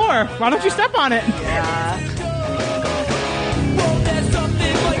 on the floor. Why don't you step on it? Yeah.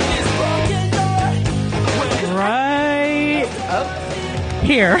 Right Oh.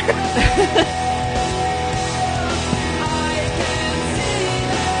 here.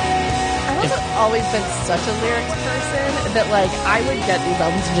 I've also always been such a lyrics person that, like, I would get these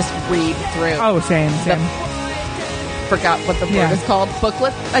albums and just read through. Oh, same. Forgot what the word Yeah. is called.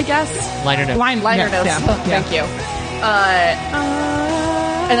 Booklet, I guess. Liner notes. Liner yes, notes. yeah, yeah. Thank you.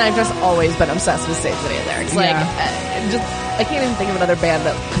 And I've just always been obsessed with Save City lyrics. Like, I can't even think of another band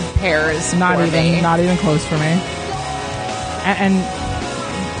that compares. Not for even, me. not even close for me. And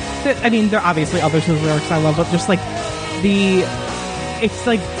I mean, there are obviously others whose lyrics I love, but just like it's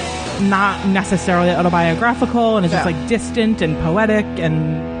like not necessarily autobiographical, and it's just No. like distant and poetic,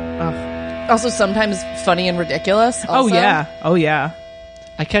 and Also, sometimes funny and ridiculous. Also. oh yeah.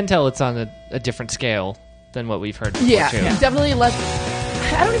 I can tell it's on a different scale than what we've heard before, Yeah, too. definitely less.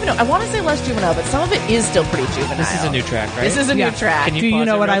 I don't even know. I want to say less juvenile, but some of it is still pretty juvenile. This is a new track, right? This is a Yeah. new track. Can Do you pause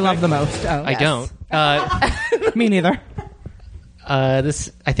know it what real I love quick? the most? Oh, I don't. me neither.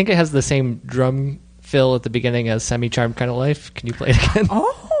 This, I think it has the same drum fill at the beginning as Semi-Charmed Kind of Life. Can you play it again?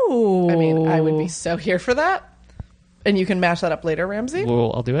 Oh, I mean, I would be so here for that. And you can mash that up later, Ramsey.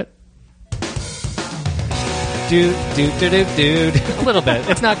 Well, I'll do it. Dude. A little bit.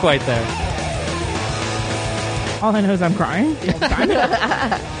 It's not quite there. All I know is I'm crying.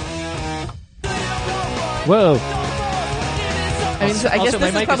 Whoa. I mean, so I guess Also, my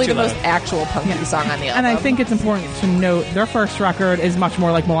this mic is is probably too the most loud. actual punky song on the album. And I think it's important to note their first record is much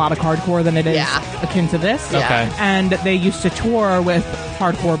more like melodic hardcore than it is Yeah. akin to this. Yeah. Okay. And they used to tour with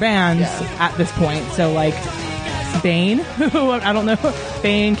hardcore bands Yeah. at this point. So like Bane, who I don't know,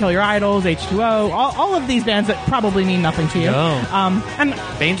 Bane, Kill Your Idols, H2O, all of these bands that probably mean nothing to you. No. And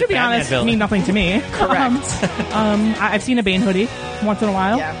Bane's to a be Batman honest, villain. mean nothing to me. Correct. I've seen a Bane hoodie once in a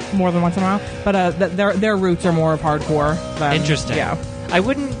while, Yeah. more than once in a while, but their roots are more of hardcore. Than, Interesting. Yeah. I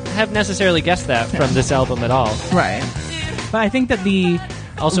wouldn't have necessarily guessed that from this album at all. Right. But I think that the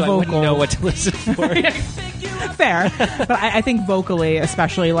Also, I wouldn't vocal- know what to listen for. fair, but I think vocally,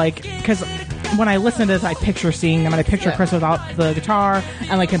 especially like because when I listen to this, I picture seeing them, and I picture Yeah. Chris without the guitar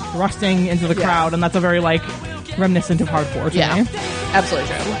and like him thrusting into the Yeah. crowd, and that's a very like reminiscent of hardcore to Yeah, me. absolutely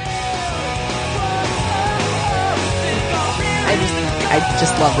true. I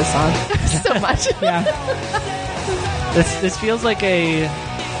just love this song so much. Yeah, This feels like a...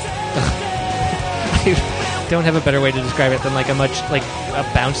 I don't have a better way to describe it than like a much like a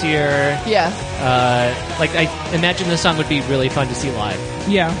bouncier... Yeah. Like I imagine this song would be really fun to see live.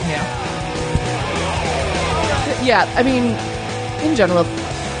 yeah. Yeah, I mean, in general,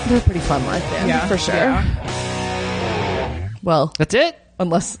 they're a pretty fun live band, Yeah, for sure. yeah. Well, That's it.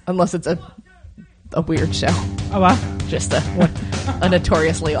 unless it's a weird show, Oh well, just a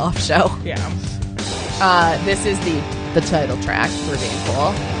notoriously off show. yeah. This is the title track for Being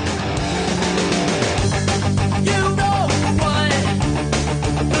Cool.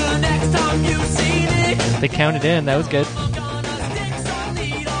 They counted in. That was good.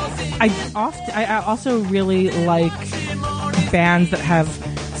 I also really like bands that have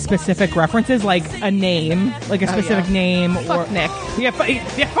specific references, like a name, like a specific yeah. name, Fuck or Nick. yeah,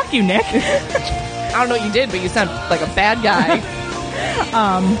 fuck you, Nick. I don't know what you did, but you sound like a bad guy.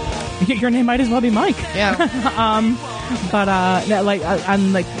 Your name might as well be Mike. Yeah. But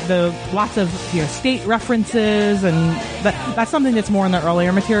and like the lots of state references, and that's something that's more in the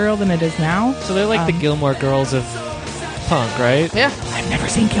earlier material than it is now. So they're like the Gilmore Girls of punk, right? Yeah. I've never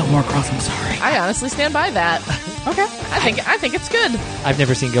seen Gilmore Girls. I'm sorry. I honestly stand by that. Okay, I think it's good. I've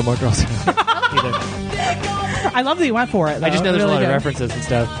never seen Gilmore Girls either. I love that you went for it. I just know there's Really a lot of good. references and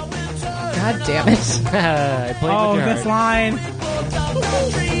stuff. God damn it. I played Oh, with your this heart. line.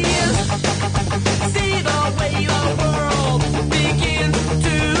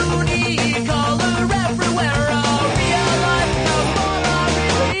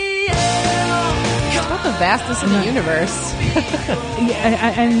 It's about the vastness of the universe.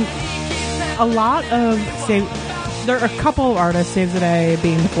 Yeah, and a lot of there are a couple of artists, Saves the Day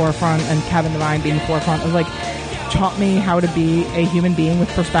being the forefront and Kevin Devine being the forefront of like taught me how to be a human being with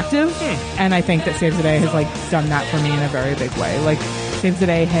perspective, and I think that Saves the Day has like done that for me in a very big way. Like Saves the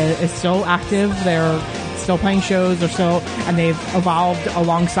Day is still active. They're still playing shows. And they've evolved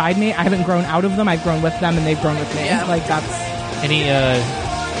alongside me. I haven't grown out of them. I've grown with them, and they've grown with me. Yeah. Like that's any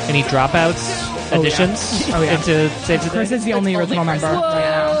dropouts? Additions into Saves the Day? Chris is the only original member.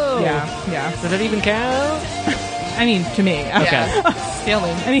 Yeah. Does that even count? I mean, to me, Okay. The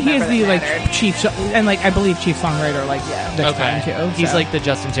only I mean, he is member the that like mattered. chief, I believe chief songwriter. Like this time too. He's so. like the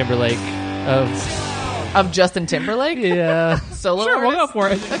Justin Timberlake of Of Justin Timberlake? yeah. Solo sure, we'll go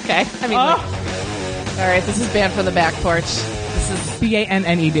artist? for it. Okay. I mean, all right, this is Band from the Back Porch. This is...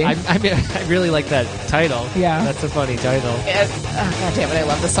 BANNED. I really like that title. Yeah. That's a funny title. God damn it, I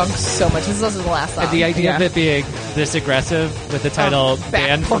love this song so much. This is also the last song. And the idea of Yeah. it being this aggressive with the title Back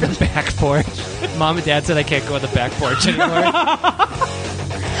Band from the Back Porch. Mom and Dad said I can't go on the back porch anymore.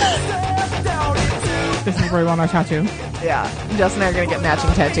 This is where we want our tattoo. Yeah. Justin and I are going to get matching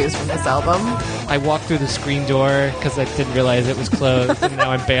tattoos from this album. I walked through the screen door because I didn't realize it was closed, and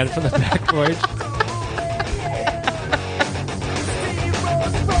now I'm banned from the back porch.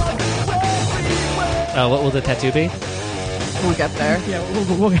 What will the tattoo be? We'll get there. Yeah,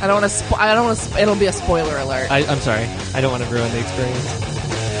 we'll I don't want to. It'll be a spoiler alert. I'm sorry. I don't want to ruin the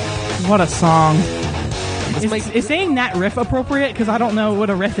experience. what a song. Is saying that riff appropriate? Because I don't know what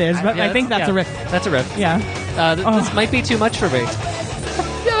a riff is, but I think that's a riff. That's a riff. Yeah. This might be too much for me.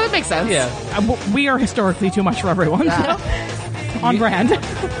 Yeah, that makes sense. Yeah. We are historically too much for everyone. Yeah. So. On brand.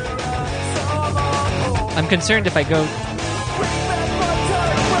 I'm concerned if I go.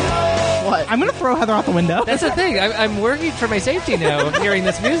 What? I'm going to throw Heather out the window. That's the thing. I'm worried for my safety now of hearing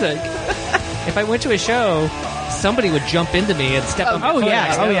this music. If I went to a show, somebody would jump into me and step on my foot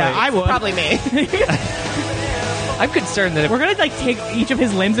accidentally. I would. Probably me. I'm concerned that We're going to like take each of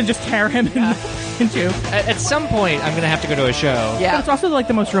his limbs and just tear him into. at some point I'm going to have to go to a show. But Yeah. it's also like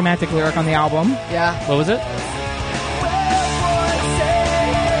the most romantic lyric on the album. Yeah. What was it?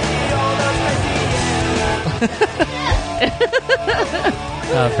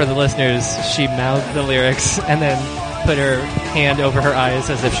 For the listeners, she mouthed the lyrics and then put her hand over her eyes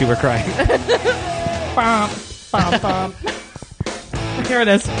as if she were crying. Bum, bum, bum. Here it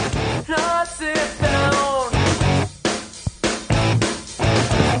is.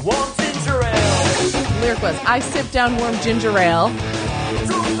 The lyric was, I sip down warm ginger ale.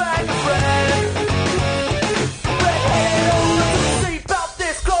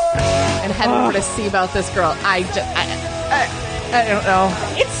 And head over to see about this girl. I don't know.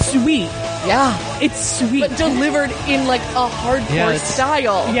 It's sweet. Yeah. It's sweet. But delivered in like a hardcore Yeah, it's-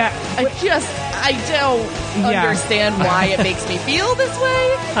 style. Yeah. I don't Yeah. understand why it makes me feel this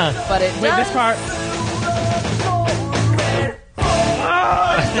way. Huh. But it Wait, does. this part.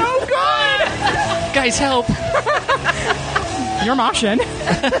 So good. Guys, help! You're moshing.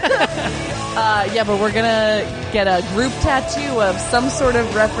 Yeah, but we're gonna get a group tattoo of some sort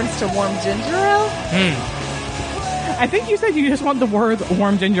of reference to warm ginger ale. I think you said you just want the word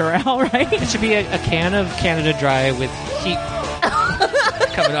warm ginger ale, right? It should be a can of Canada Dry with heat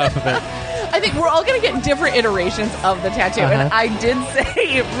coming off of it. I think we're all gonna get different iterations of the tattoo. And Uh-huh. I did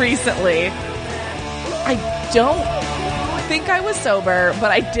say recently, I don't think I was sober,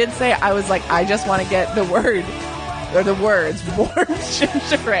 but I did say I was like, I just want to get the word or the words warm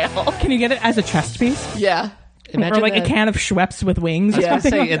ginger ale. Can you get it as a chest piece? Yeah. Imagine or like that. a can of Schweppes with wings? I was or going to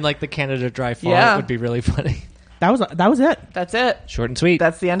something say in like the Canada Dry font Yeah. would be really funny. That was it. That's it. Short and sweet.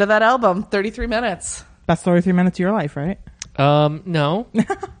 That's the end of that album. 33 minutes. Best 33 minutes of your life, right? No.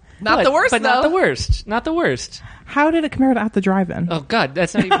 Not the worst, but though. not the worst. Not the worst. How did it compare to At the Drive-In? Oh, God,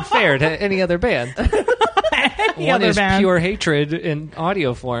 that's not even fair to any other band. Any One other is band. pure hatred in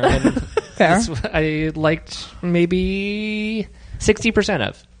audio form. And Fair. this I liked maybe 60%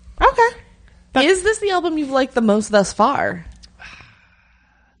 of. Okay. Is this the album you've liked the most thus far?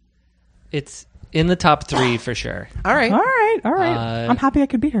 It's in the top 3 for sure. All right. All right. I'm happy I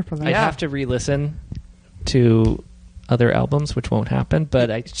could be here for that. I have to re-listen to other albums, which won't happen,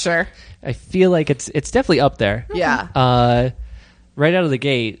 but Sure. I feel like it's definitely up there. Yeah. Right out of the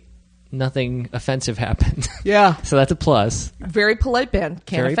gate, nothing offensive happened. Yeah. So that's a plus. Very polite band.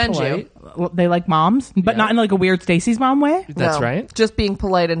 Can't Very offend polite. you. Well, they like moms, but Yeah. not in like a weird Stacy's mom way. That's No. right. Just being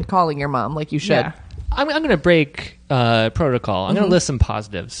polite and calling your mom like you should. Yeah. I'm going to break protocol. I'm going to list some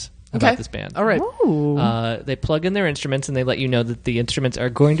positives about Okay. this band. All right. Ooh. They plug in their instruments and they let you know that the instruments are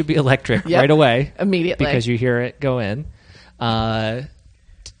going to be electric Yep. right away. Immediately. Because you hear it go in. No.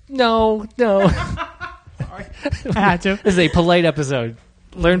 I had to. This is a polite episode.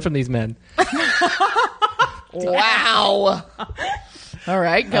 Learn from these men. Wow. All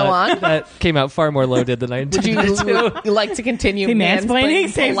right, go on. That came out far more loaded than I Would intended you to. like to continue See, mansplaining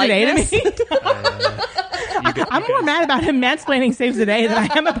saves the day to me. I'm more mad about him mansplaining saves the day than I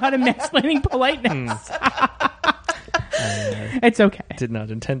am about him mansplaining politeness. It's okay. Did not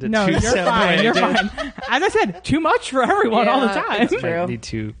intend it No, to you're sound fine. like You're I did. fine. As I said, too much for everyone all the Yeah, time. it's true. Might need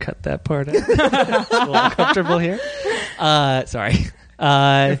to cut that part out. It's a little uncomfortable here. Sorry.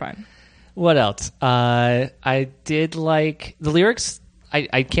 You're fine. What else? I did like the lyrics.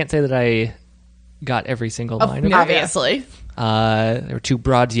 I can't say that I got every single line of it. Obviously. There were two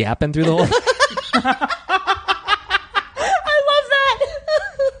broads yapping through the whole. I love that.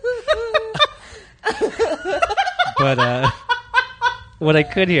 But what I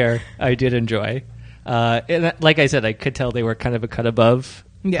could hear, I did enjoy. And like I said, I could tell they were kind of a cut above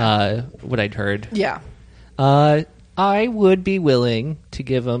what I'd heard. Yeah. I would be willing to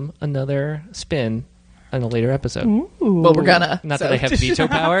give them another spin on a later episode. But we're gonna. Not so- that I have veto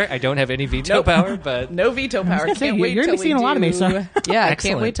power. I don't have any veto power, but No veto power. gonna say, Can't wait you're gonna till be seeing we a lot of me, do- so- Yeah, I can't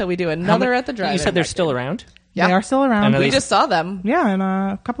Excellent. wait till we do How another many- at the drive-in. You said they're record. still around? Yeah. They are still around. And are We they- just saw them Yeah, and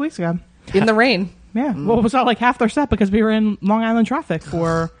a couple weeks ago. in the rain. Yeah. Well, it was all like half their set because we were in Long Island traffic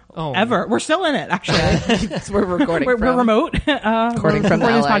for Oh. ever. We're still in it, actually. That's where we're recording we're from. remote. Recording we're from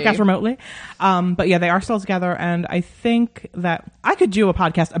recording this LA. podcast remotely. But yeah, they are still together, and I think that I could do a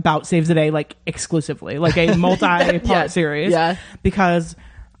podcast about Saves the Day, like exclusively, like a multi-part Yeah. series. Yeah. Because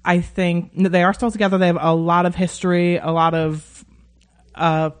I think that they are still together. They have a lot of history, a lot of.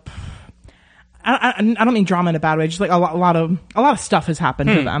 I don't mean drama in a bad way. Just like a lot of stuff has happened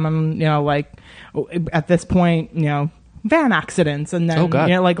to them, and like at this point, van accidents, and then Oh, God.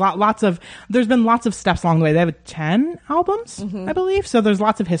 like lots of. There's been lots of steps along the way. They have 10 albums, Mm-hmm. I believe. So there's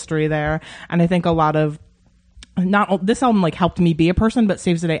lots of history there, and I think a lot of. Not this album like helped me be a person, but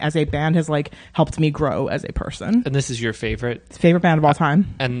Saves the Day as a band has like helped me grow as a person. And this is your favorite? Favorite band of all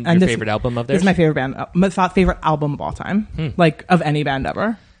time, And your favorite album of This is theirs? my favorite band, my favorite album of all time, like of any band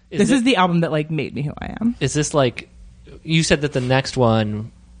ever. This is the album that like made me who I am. Is this like... You said that the next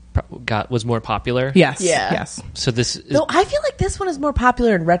one was more popular? Yes, Yeah. yes. So this is... No, I feel like this one is more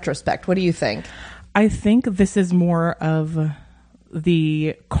popular in retrospect. What do you think? I think this is more of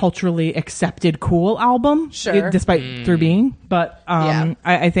the culturally accepted cool album, Sure. despite through being. But Yeah.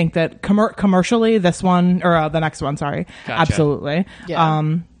 I think that commercially, this one or the next one, sorry, Gotcha. absolutely. Yeah.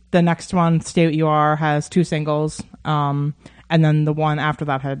 The next one, Stay What You Are, has 2 singles, and then the one after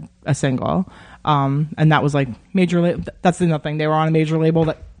that had a single, and that was like major. That's another thing. They were on a major label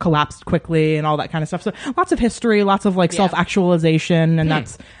that collapsed quickly and all that kind of stuff. So lots of history, lots of like Yeah. self-actualization, and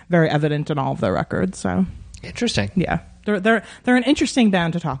that's very evident in all of their records. So. Interesting. Yeah, they're an interesting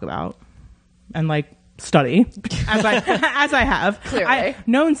band to talk about and like study as I have. Clearly.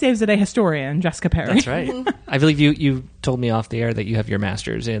 Known Saves the Day historian Jessica Perry. That's right. I believe you told me off the air that you have your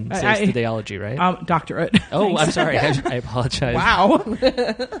master's in Saves the Dayology, right? Doctorate. Oh, I'm sorry. I apologize. Wow,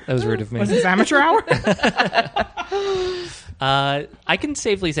 That was rude of me. was this amateur hour? I can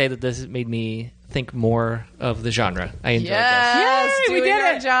safely say that this made me think more of the genre. I enjoyed Yes, Yay, we doing did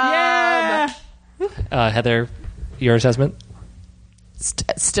our it! job. Yeah. this. Heather, your assessment?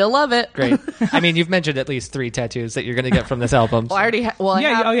 Still love it. Great. I mean, you've mentioned at least 3 tattoos that you're going to get from this album. Well, I already. I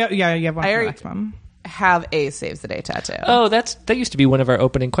Yeah, have, yeah. You have one I for the already- next one. have a Saves the Day tattoo. Oh, that used to be one of our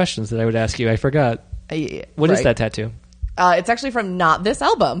opening questions that I would ask you. I forgot. What is that tattoo? It's actually from not this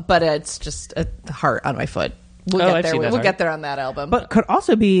album, but it's just a heart on my foot. We'll Oh, get I've there. seen that We'll heart. get there on that album. But could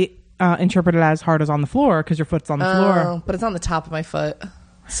also be interpreted as hard as on the floor because your foot's on the floor. But it's on the top of my foot.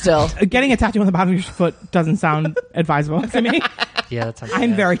 Still. Getting a tattoo on the bottom of your foot doesn't sound advisable to me. Yeah, that sounds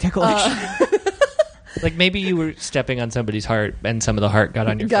I'm bad. very ticklish. Like maybe you were stepping on somebody's heart and some of the heart got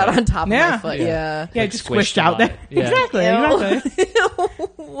on your Got foot. on top of Yeah. my foot. Yeah. Yeah. Yeah, Like just squished squished out a lot. there. Yeah. Exactly.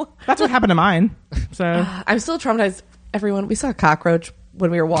 That's what happened to mine. So I'm still traumatized. Everyone, we saw a cockroach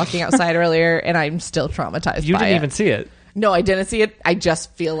when we were walking outside earlier, and I'm still traumatized You by didn't it. even see it. No, I didn't see it. I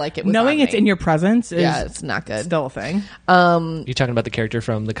just feel like it was knowing on it's me. in your presence is Yeah, it's not good. still a thing. You talking about the character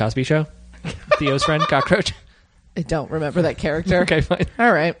from The Cosby Show? Theo's friend, Cockroach? I don't remember that character. Okay, fine.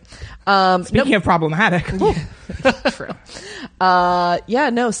 All right. Speaking of problematic, True.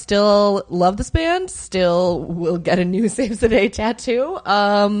 Still love this band. Still will get a new Saves the Day tattoo.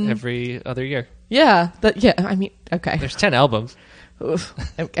 Every other year. I mean, okay. There's 10 albums. Oof.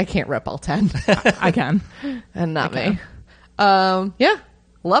 I can't rep all 10. I can. And not me.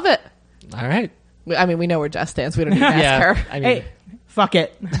 Love it. All right. I mean, we know where Jess stands. We don't need to ask Yeah. her. I mean, Hey, fuck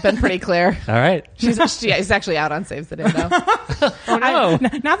it. It's been pretty clear. all right. She's actually out on Saves the Day now. Oh, no.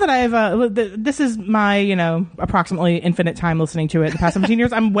 Now that I've, this is my, approximately infinite time listening to it the past 17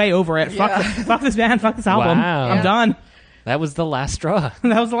 years, I'm way over it. Yeah. Fuck this band. Fuck this album. Wow. I'm Yeah. done. That was the last straw.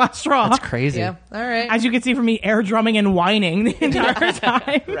 That was the last straw. That's crazy. Yeah. All right. As you can see from me, air drumming and whining the entire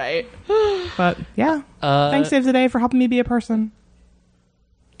time. Right. But yeah, thanks Save the Day for helping me be a person.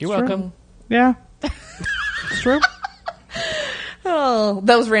 You're It's true. welcome. Yeah, it's true. Oh,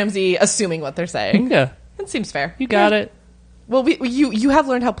 that was Ramsey assuming what they're saying. Yeah, It seems fair. you got it. Well, you have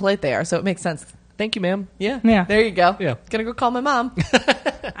learned how polite they are, so it makes sense. Thank you, ma'am. Yeah. Yeah. There you go. Yeah. Gonna go call my mom.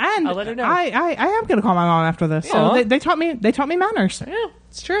 And I'll let her know. I am going to call my mom after this. Aw. So they taught me manners. Yeah,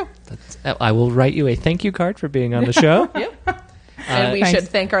 it's true. I will write you a thank you card for being on the show. Yep. And we Thanks. should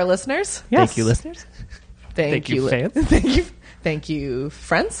thank our listeners. Yes. Thank you, listeners. Thank you, fans. Thank you,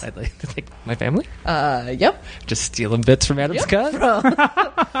 friends. I'd like to thank my family. Yep. Just stealing bits from Adam Scott.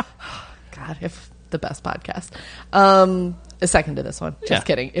 God, if the best podcast. A second to this one. Just Yeah.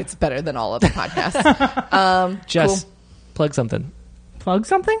 kidding. It's better than all other podcasts. Just Cool. plug something. Plug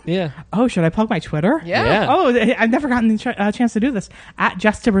something? Yeah. Oh, should I plug my Twitter? Yeah. Oh, I've never gotten the chance to do this. At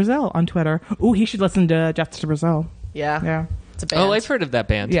Just to Brazil on Twitter. Ooh, he should listen to Just to Brazil. Yeah. Yeah. It's a band. Oh, I've heard of that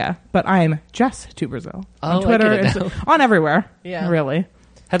band. Yeah, but I'm Just to Brazil Oh, on Twitter. I get it It's now. on everywhere. Yeah. Really.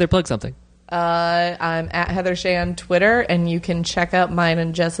 Heather, plug something. I'm at Heather Shea on Twitter, and you can check out mine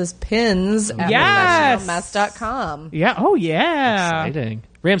and Jess's pins at Yes. professionalmess.com. Yeah. Oh, yeah. Exciting.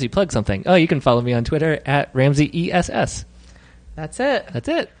 Ramsey, plug something. Oh, you can follow me on Twitter at RamseyESS. That's it. That's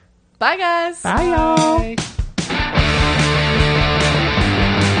it. Bye, guys. Bye, y'all. Bye.